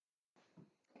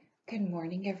Good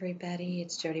morning, everybody.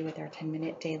 It's Jody with our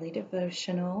 10-minute daily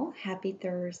devotional. Happy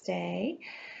Thursday.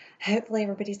 Hopefully,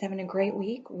 everybody's having a great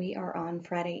week. We are on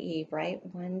Friday Eve, right?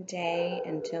 One day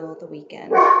until the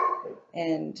weekend,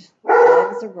 and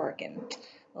dogs are barking.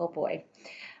 Oh boy.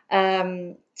 Let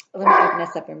me open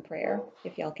us up in prayer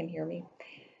if y'all can hear me.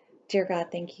 Dear God,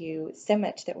 thank you so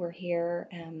much that we're here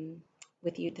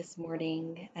with you this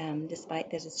morning, despite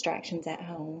the distractions at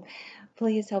home.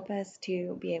 Please help us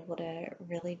to be able to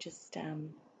really just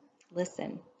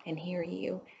listen and hear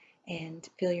you and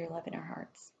feel your love in our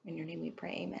hearts. In your name we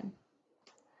pray, amen.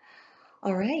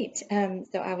 All right,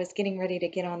 so I was getting ready to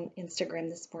get on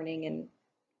Instagram this morning, and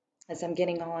as I'm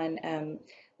getting on,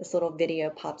 this little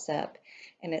video pops up,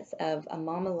 and it's of a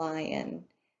mama lion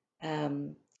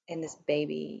and this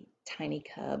baby tiny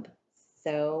cub.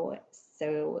 So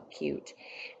cute.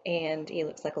 And he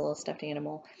looks like a little stuffed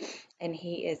animal. And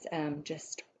he is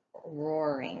just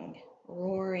roaring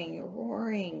over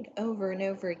and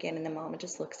over again. And the mama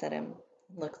just looks at him,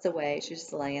 looks away. She's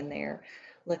just laying there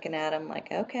looking at him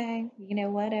like, okay,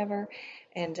 whatever.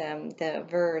 And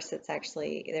there's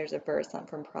a verse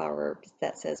from Proverbs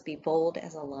that says, be bold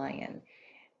as a lion.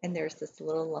 And there's this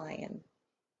little lion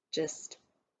just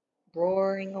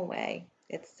roaring away.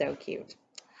 It's so cute.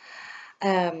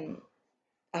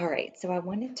 All right, so I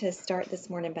wanted to start this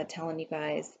morning by telling you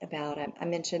guys about, I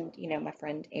mentioned, my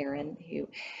friend Erin, who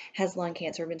has lung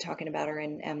cancer. We've been talking about her,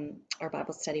 and our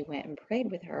Bible study went and prayed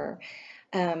with her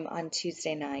on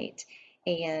Tuesday night,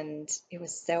 and it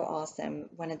was so awesome.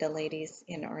 One of the ladies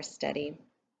in our study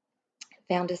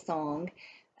found a song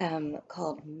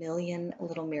called Million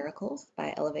Little Miracles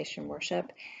by Elevation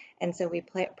Worship, and so we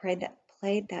played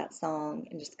that song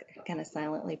and just kind of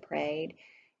silently prayed,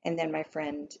 and then my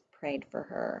friend prayed for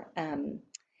her.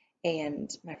 And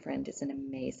my friend is an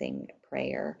amazing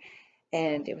prayer,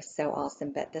 and it was so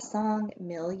awesome. But the song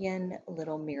Million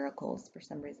Little Miracles, for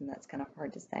some reason that's kind of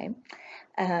hard to say,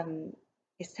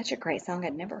 is such a great song.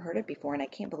 I'd never heard it before, and I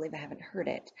can't believe I haven't heard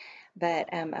it.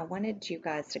 But I wanted you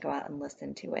guys to go out and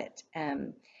listen to it.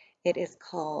 It is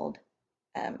called,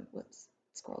 whoops,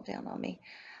 scroll down on me.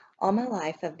 All my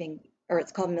life I've been, or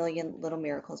it's called Million Little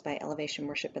Miracles by Elevation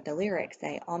Worship, but the lyrics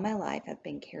say, all my life I've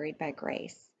been carried by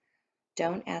grace.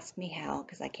 Don't ask me how,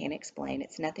 because I can't explain.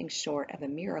 It's nothing short of a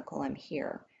miracle I'm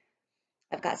here.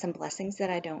 I've got some blessings that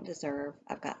I don't deserve.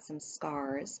 I've got some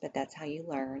scars, but that's how you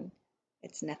learn.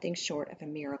 It's nothing short of a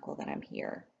miracle that I'm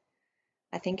here.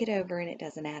 I think it over and it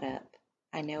doesn't add up.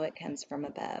 I know it comes from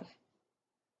above.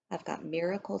 I've got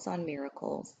miracles on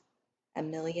miracles. A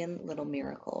million little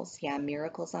miracles. Yeah,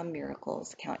 miracles on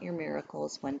miracles. Count your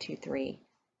miracles. 1, 2, 3.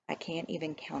 I can't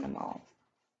even count them all.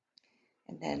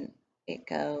 And then it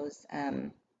goes,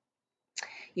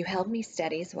 you held me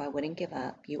steady so I wouldn't give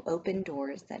up. You opened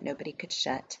doors that nobody could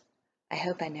shut. I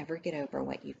hope I never get over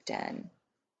what you've done.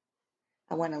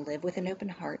 I want to live with an open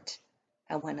heart.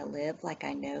 I want to live like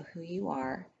I know who you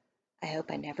are. I hope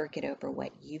I never get over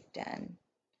what you've done.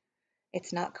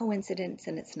 It's not coincidence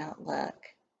and it's not luck.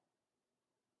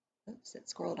 Oops, it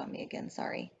scrolled on me again,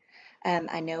 sorry.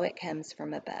 I know it comes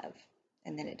from above.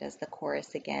 And then it does the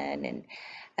chorus again.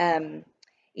 And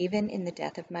even in the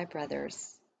death of my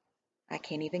brothers, I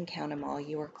can't even count them all.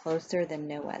 You are closer than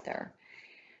no other.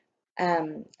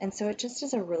 And so it just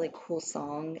is a really cool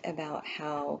song about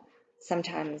how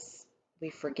sometimes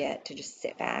we forget to just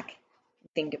sit back and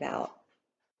think about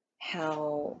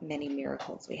how many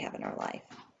miracles we have in our life.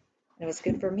 And it was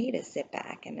good for me to sit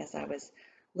back, and as I was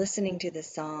listening to the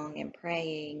song and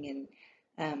praying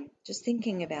and just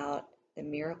thinking about the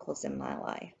miracles in my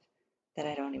life that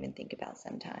I don't even think about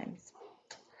sometimes.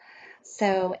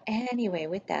 So anyway,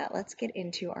 with that, let's get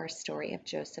into our story of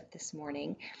Joseph this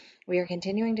morning. We are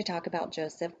continuing to talk about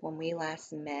Joseph. When we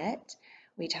last met,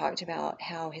 we talked about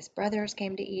how his brothers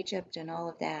came to Egypt and all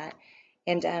of that.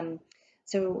 And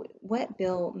so what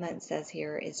Bill Munt says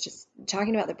here is just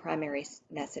talking about the primary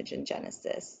message in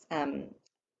Genesis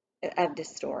of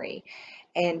this story.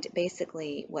 And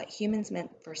basically what humans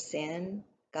meant for sin,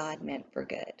 God meant for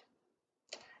good.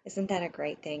 Isn't that a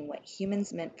great thing? What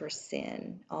humans meant for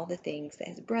sin, all the things that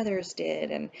his brothers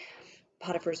did and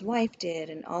Potiphar's wife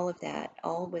did and all of that,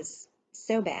 all was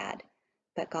so bad,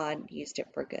 but God used it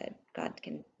for good. God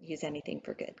can use anything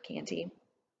for good, can't he?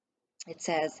 It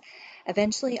says,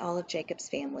 eventually all of Jacob's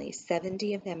family,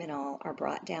 70 of them in all, are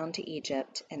brought down to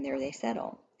Egypt, and there they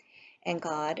settle. And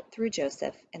God, through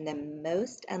Joseph and the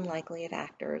most unlikely of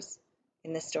actors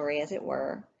in the story, as it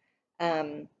were,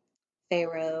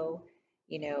 Pharaoh,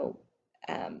 you know,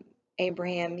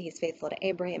 Abraham, he's faithful to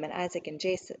Abraham and Isaac and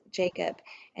Jacob,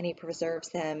 and he preserves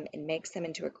them and makes them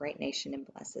into a great nation and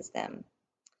blesses them.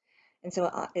 And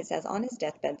so it says, on his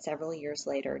deathbed several years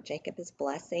later, Jacob is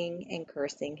blessing and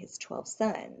cursing his 12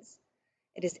 sons.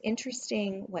 It is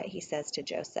interesting what he says to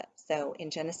Joseph. So in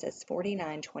Genesis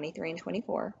 49:23 and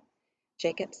 24,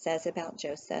 Jacob says about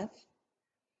Joseph,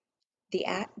 the,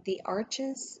 the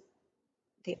arches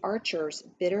The archers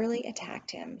bitterly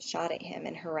attacked him, shot at him,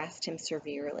 and harassed him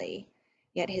severely.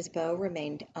 Yet his bow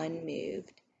remained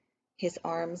unmoved. His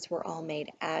arms were all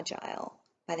made agile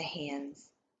by the hands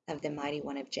of the mighty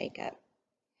one of Jacob.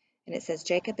 And it says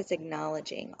Jacob is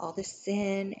acknowledging all the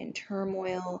sin and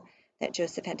turmoil that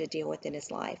Joseph had to deal with in his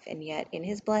life. And yet in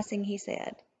his blessing, he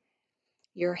said,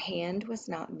 your hand was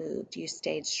not moved. You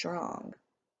stayed strong.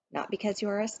 Not because you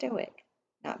are a stoic,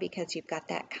 not because you've got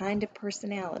that kind of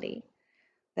personality,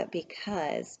 but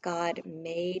because God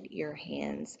made your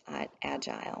hands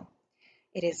agile.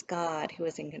 It is God who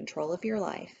is in control of your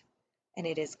life, and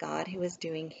it is God who is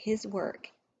doing his work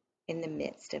in the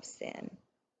midst of sin.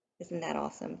 Isn't that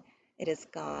awesome? It is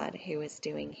God who is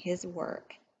doing his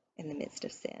work in the midst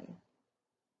of sin.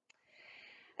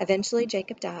 Eventually,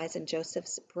 Jacob dies, and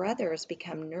Joseph's brothers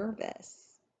become nervous.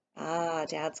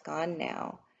 Dad's gone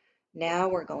now. Now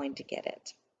we're going to get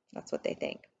it. That's what they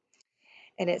think.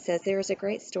 And it says there is a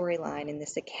great storyline in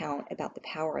this account about the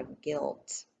power of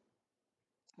guilt.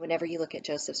 Whenever you look at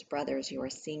Joseph's brothers, you are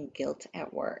seeing guilt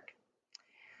at work.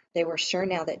 They were sure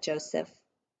now that Joseph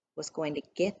was going to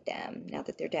get them now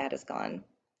that their dad is gone.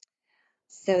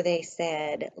 So they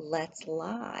said, let's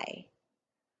lie.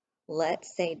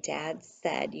 Let's say Dad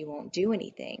said you won't do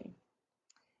anything.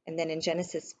 And then in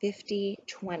Genesis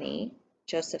 50:20,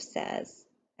 Joseph says,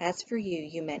 as for you,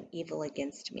 you meant evil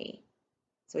against me.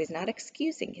 So he's not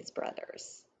excusing his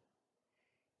brothers.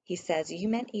 He says, you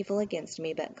meant evil against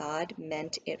me, but God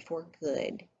meant it for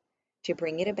good, to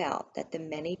bring it about that the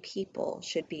many people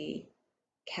should be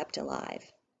kept alive.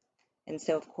 And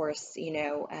so, of course,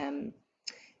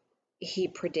 he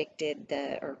predicted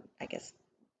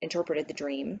interpreted the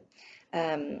dream.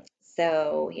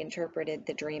 So he interpreted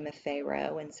the dream of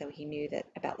Pharaoh, and so he knew that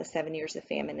about the 7 years of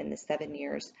famine and the 7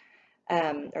 years,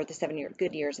 or the 7 year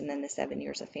good years and then the 7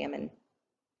 years of famine.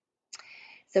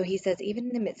 So he says, even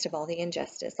in the midst of all the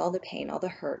injustice, all the pain, all the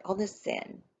hurt, all the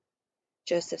sin,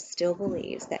 Joseph still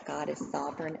believes that God is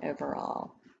sovereign over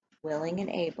all, willing and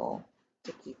able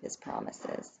to keep his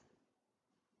promises.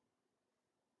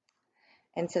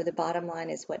 And so the bottom line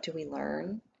is, what do we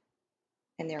learn?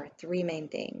 And there are three main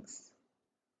things.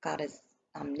 God is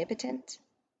omnipotent,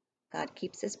 God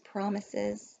keeps his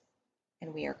promises,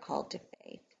 and we are called to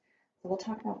faith. So we'll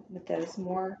talk about with those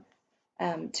more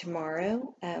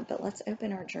tomorrow, but let's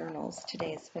open our journals.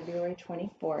 Today is February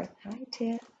 24th. Hi,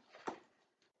 Tiff.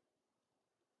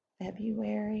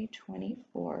 February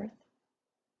 24th.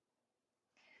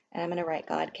 And I'm going to write,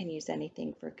 God can use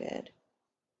anything for good.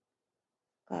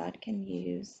 God can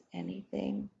use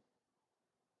anything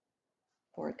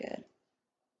for good.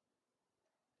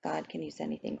 God can use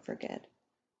anything for good.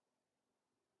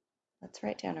 Let's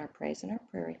write down our praise and our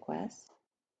prayer requests.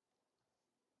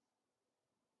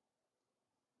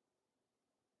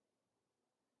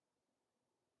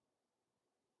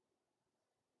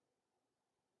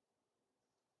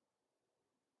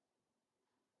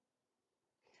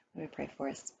 Let me pray for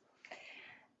us.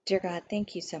 Dear God,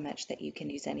 thank you so much that you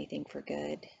can use anything for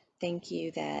good. Thank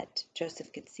you that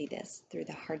Joseph could see this through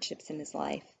the hardships in his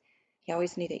life. He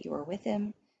always knew that you were with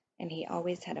him, and he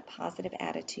always had a positive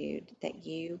attitude that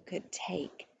you could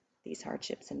take these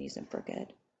hardships and use them for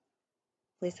good.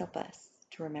 Please help us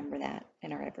to remember that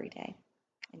in our everyday.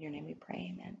 In your name we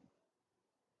pray, amen.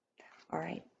 All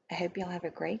right, I hope y'all have a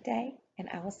great day, and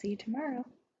I will see you tomorrow.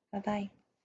 Bye-bye.